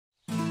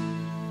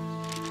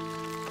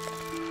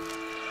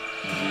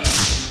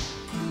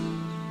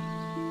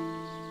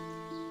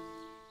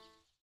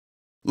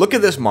Look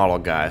at this model,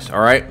 guys,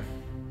 alright?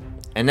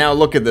 And now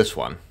look at this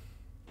one.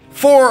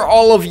 For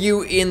all of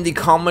you in the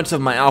comments of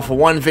my Alpha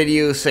 1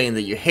 video saying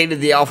that you hated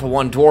the Alpha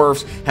 1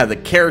 dwarfs, how the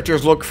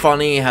characters look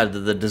funny, how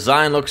the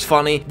design looks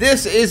funny,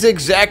 this is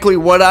exactly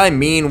what I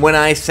mean when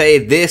I say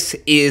this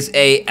is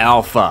a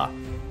alpha.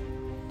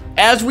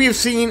 As we have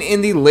seen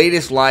in the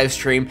latest live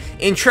stream,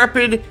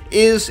 Intrepid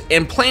is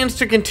and plans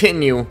to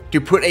continue to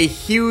put a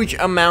huge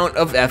amount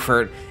of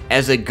effort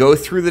as they go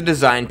through the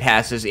design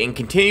passes and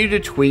continue to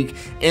tweak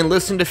and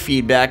listen to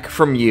feedback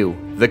from you,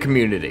 the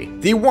community.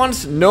 The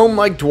once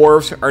gnome-like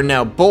dwarves are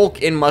now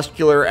bulk and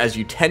muscular as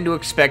you tend to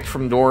expect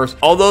from dwarves,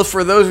 although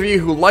for those of you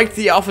who liked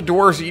the Alpha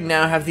dwarves, you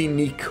now have the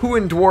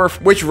Nikuin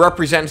dwarf, which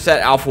represents that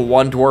Alpha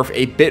 1 dwarf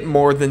a bit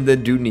more than the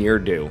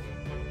Dunir do.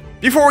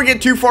 Before we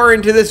get too far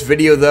into this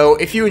video though,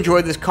 if you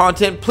enjoyed this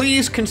content,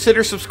 please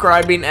consider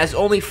subscribing, as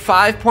only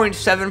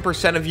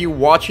 5.7% of you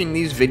watching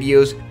these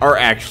videos are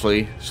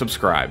actually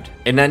subscribed.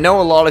 And I know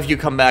a lot of you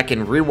come back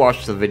and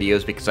rewatch the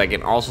videos because I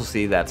can also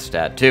see that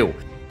stat too.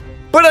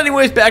 But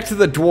anyways, back to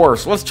the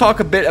dwarfs. Let's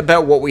talk a bit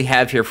about what we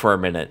have here for a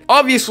minute.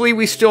 Obviously,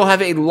 we still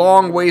have a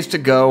long ways to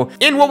go,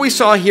 and what we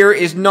saw here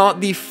is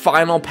not the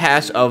final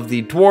pass of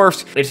the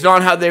dwarfs. It's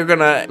not how they're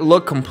gonna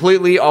look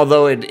completely,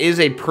 although it is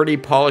a pretty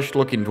polished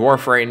looking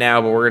dwarf right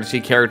now, but we're gonna see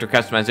character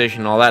customization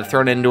and all that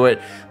thrown into it.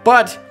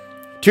 But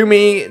to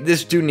me,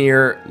 this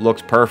Dunir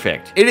looks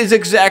perfect. It is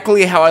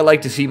exactly how I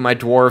like to see my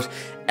dwarves,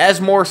 as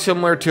more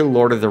similar to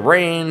Lord of the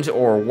Rings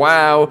or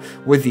WoW,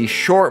 with these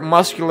short,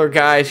 muscular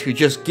guys who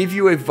just give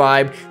you a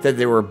vibe that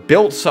they were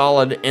built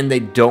solid and they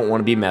don't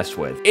want to be messed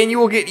with. And you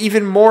will get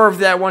even more of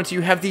that once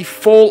you have the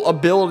full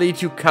ability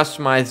to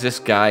customize this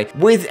guy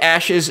with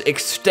Ash's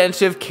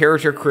extensive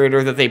character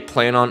creator that they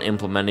plan on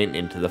implementing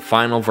into the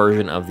final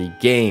version of the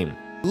game.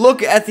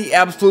 Look at the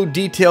absolute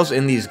details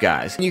in these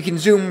guys. You can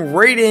zoom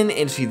right in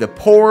and see the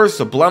pores,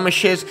 the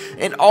blemishes,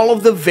 and all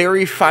of the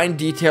very fine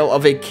detail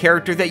of a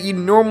character that you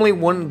normally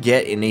wouldn't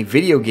get in a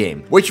video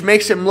game, which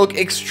makes him look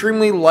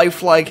extremely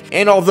lifelike.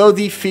 And although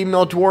the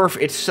female dwarf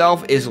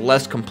itself is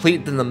less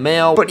complete than the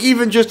male, but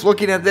even just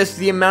looking at this,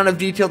 the amount of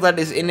detail that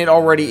is in it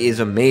already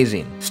is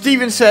amazing.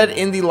 Steven said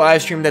in the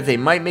live stream that they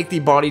might make the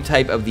body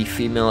type of the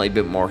female a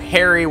bit more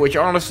hairy, which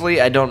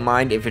honestly I don't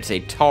mind if it's a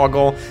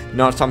toggle,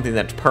 not something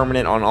that's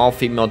permanent on all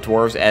female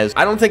dwarves, as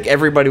I don't think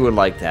everybody would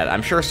like that.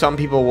 I'm sure some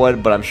people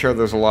would, but I'm sure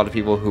there's a lot of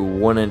people who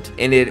wouldn't,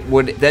 and it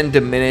would then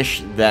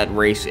diminish that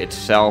race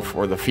itself,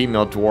 or the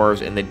female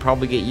dwarves, and they'd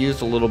probably get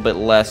used a little bit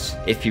less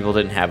if people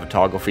didn't have a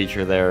toggle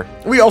feature there.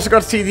 We also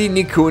got to see the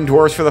Nikuin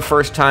dwarves for the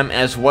first time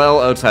as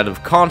well, outside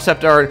of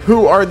concept art,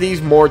 who are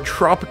these more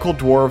tropical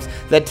dwarves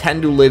that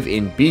tend to live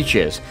in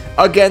beaches.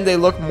 Again, they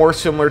look more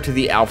similar to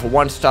the Alpha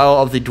 1 style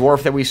of the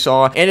dwarf that we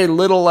saw, and a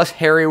little less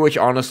hairy, which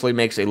honestly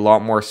makes a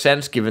lot more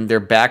sense given their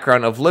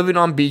background of living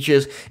on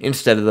beaches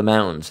instead of the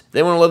mountains.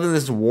 They want to live in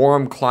this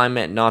warm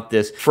climate, not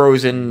this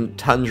frozen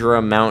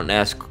tundra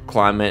mountain-esque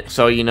climate.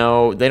 So, you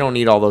know, they don't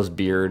need all those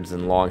beards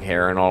and long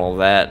hair and all of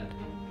that.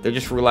 They're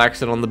just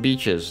relaxing on the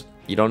beaches.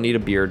 You don't need a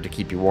beard to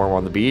keep you warm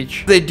on the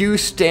beach. They do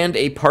stand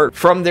apart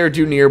from their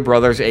Dunir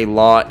brothers a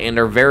lot and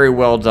are very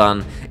well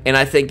done, and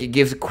I think it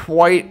gives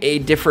quite a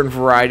different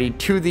variety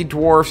to the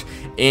dwarfs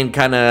and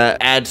kind of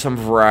adds some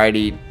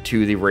variety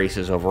to the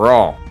races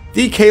overall.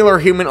 The Kalar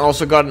human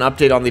also got an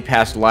update on the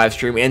past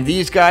livestream, and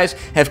these guys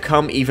have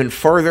come even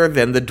further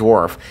than the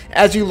dwarf.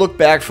 As you look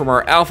back from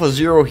our Alpha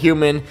 0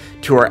 human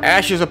to our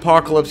Ashes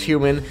Apocalypse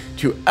human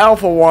to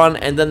Alpha 1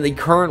 and then the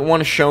current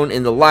one shown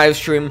in the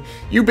livestream,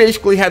 you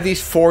basically have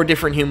these 4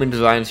 different human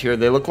designs here.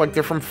 They look like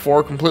they're from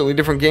 4 completely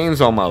different games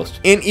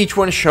almost, and each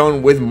one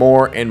shown with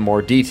more and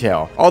more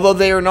detail. Although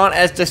they are not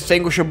as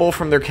distinguishable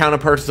from their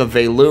counterparts of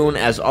Vaylun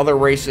as other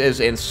races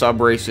and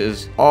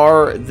sub-races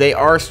are, they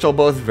are still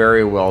both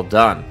very well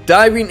done.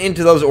 Diving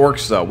into those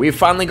orcs though, we've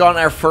finally gotten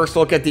our first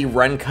look at the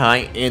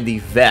Renkai and the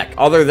Vek.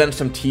 Other than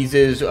some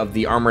teases of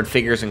the armored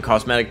figures and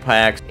cosmetic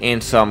packs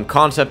and some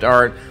concept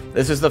art,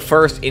 this is the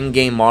first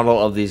in-game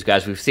model of these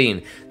guys we've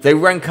seen. The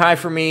Renkai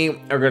for me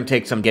are going to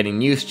take some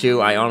getting used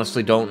to. I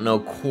honestly don't know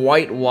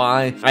quite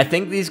why. I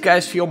think these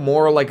guys feel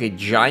more like a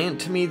giant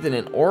to me than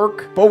an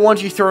orc, but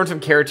once you throw in some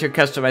character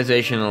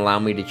customization and allow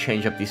me to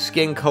change up the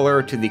skin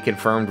color to the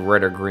confirmed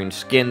red or green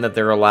skin that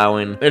they're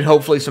allowing, and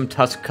hopefully some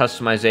tusk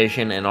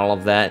customization and all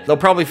of that, they'll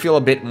probably feel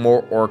a bit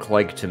more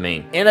orc-like to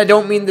me. And I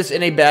don't mean this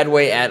in a bad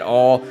way at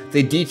all.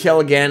 The detail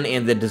again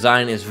and the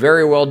design is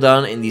very well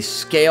done, and the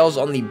scales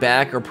on the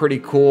back are pretty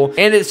cool.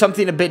 And it's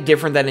something a bit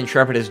different that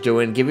Intrepid is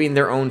doing, giving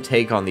their own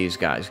take on these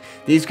guys.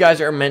 These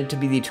guys are meant to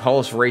be the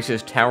tallest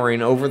races,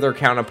 towering over their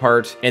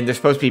counterparts, and they're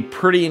supposed to be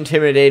pretty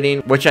intimidating,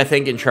 which I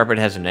think Intrepid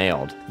has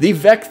nailed. The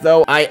Vek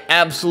though, I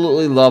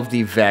absolutely love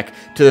the Vek,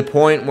 to the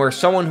point where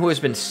someone who has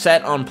been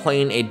set on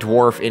playing a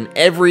dwarf in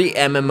every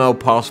MMO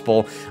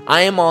possible,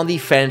 I am on the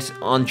fence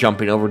on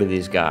jumping over to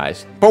these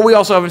guys. But we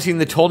also haven't seen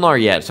the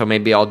Tolnar yet, so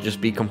maybe I'll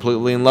just be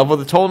completely in love with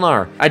the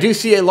Tolnar. I do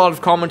see a lot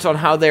of comments on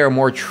how they are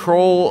more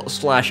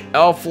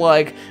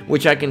troll/elf-like,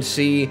 which I can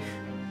see.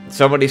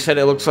 Somebody said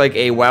it looks like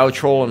a WoW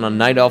troll and a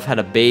night elf had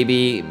a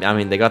baby. I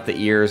mean, they got the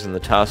ears and the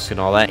tusks and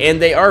all that.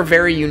 And they are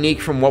very unique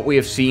from what we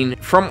have seen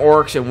from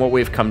orcs and what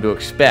we've come to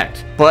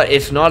expect. But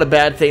it's not a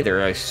bad thing.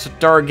 They're a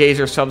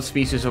stargazer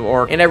subspecies of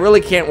orc, and I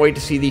really can't wait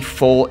to see the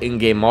full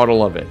in-game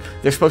model of it.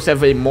 They're supposed to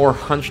have a more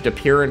hunched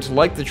appearance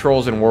like the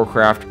trolls in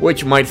Warcraft,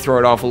 which might throw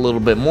it off a little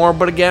bit more,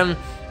 but again,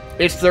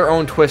 it's their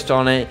own twist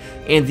on it,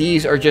 and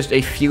these are just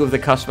a few of the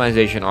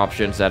customization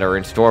options that are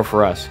in store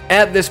for us.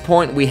 At this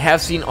point, we have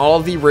seen all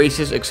of the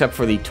races except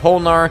for the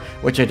Tolnar,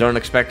 which I don't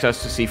expect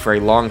us to see for a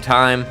long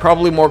time,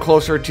 probably more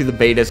closer to the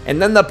betas, and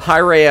then the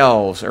Pyre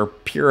Elves, or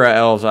Pura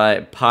Elves,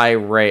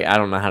 Pyre, I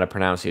don't know how to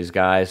pronounce these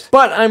guys.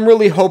 But I'm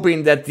really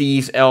hoping that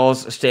these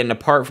elves stand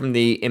apart from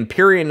the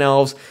Empyrean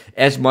Elves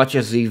as much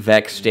as the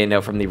Vex stand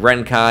out from the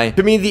Renkai.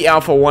 To me, the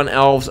Alpha 1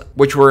 elves,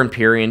 which were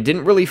Empyrean,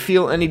 didn't really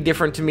feel any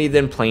different to me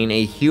than playing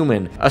a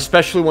human,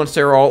 especially once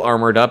they were all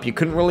armored up. You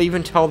couldn't really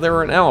even tell they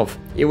were an elf.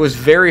 It was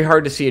very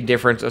hard to see a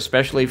difference,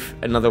 especially if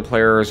another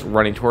player is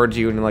running towards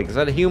you and you're like, is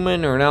that a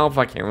human or an elf?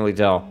 I can't really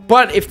tell.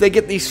 But if they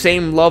get the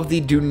same love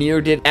the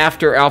Dunir did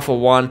after Alpha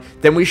 1,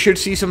 then we should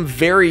see some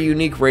very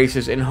unique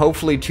races and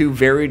hopefully 2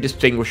 very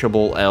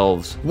distinguishable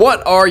elves.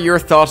 What are your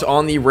thoughts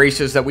on the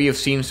races that we have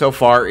seen so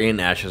far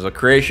in Ashes of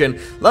Creation?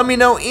 Let me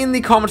know in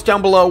the comments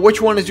down below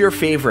which one is your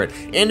favorite.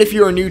 And if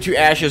you are new to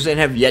Ashes and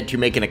have yet to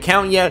make an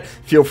account yet,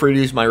 feel free to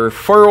use my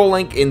referral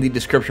link in the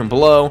description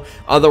below.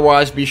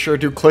 Otherwise, be sure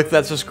to click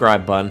that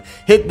subscribe button,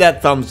 hit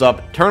that thumbs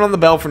up, turn on the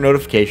bell for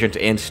notifications,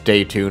 and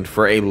stay tuned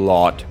for a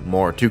lot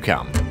more to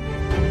come.